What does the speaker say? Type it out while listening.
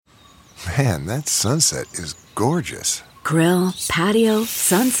Man, that sunset is gorgeous. Grill, patio,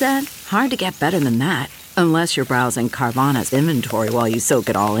 sunset. Hard to get better than that. Unless you're browsing Carvana's inventory while you soak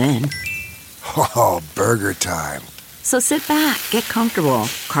it all in. Oh, burger time. So sit back, get comfortable.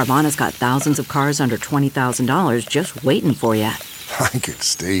 Carvana's got thousands of cars under $20,000 just waiting for you. I could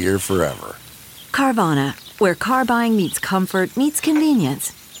stay here forever. Carvana, where car buying meets comfort meets convenience.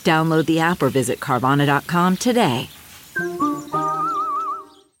 Download the app or visit Carvana.com today.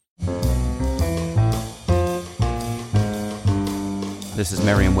 This is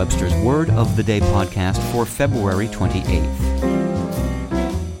Merriam-Webster's Word of the Day podcast for February 28th.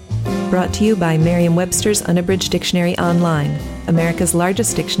 Brought to you by Merriam-Webster's Unabridged Dictionary Online, America's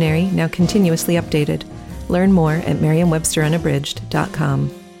largest dictionary, now continuously updated. Learn more at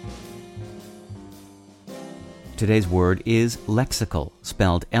merriam-websterunabridged.com. Today's word is lexical,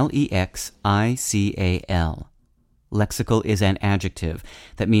 spelled L-E-X-I-C-A-L. Lexical is an adjective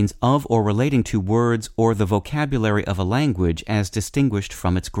that means of or relating to words or the vocabulary of a language as distinguished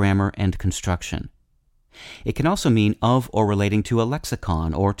from its grammar and construction. It can also mean of or relating to a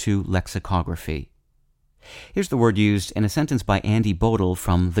lexicon or to lexicography. Here's the word used in a sentence by Andy Bodle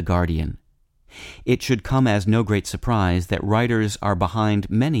from The Guardian. It should come as no great surprise that writers are behind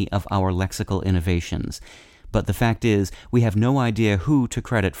many of our lexical innovations, but the fact is we have no idea who to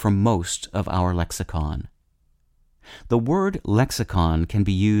credit for most of our lexicon. The word lexicon can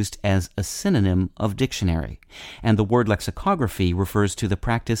be used as a synonym of dictionary, and the word lexicography refers to the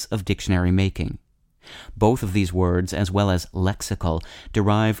practice of dictionary making. Both of these words, as well as lexical,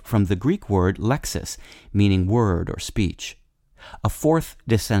 derive from the Greek word Lexis, meaning word or speech. A fourth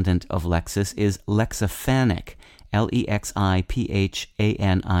descendant of Lexis is lexiphanic, L-E-X-I-P-H-A-N-I-C,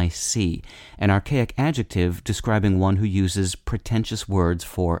 an archaic adjective describing one who uses pretentious words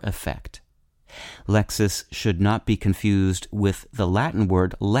for effect. Lexis should not be confused with the Latin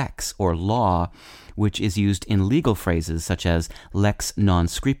word lex, or law, which is used in legal phrases such as lex non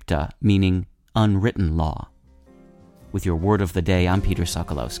scripta, meaning unwritten law. With your word of the day, I'm Peter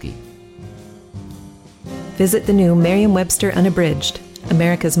Sokolowski. Visit the new Merriam-Webster Unabridged,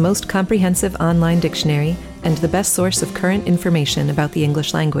 America's most comprehensive online dictionary and the best source of current information about the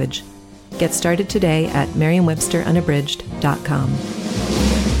English language. Get started today at merriam-websterunabridged.com.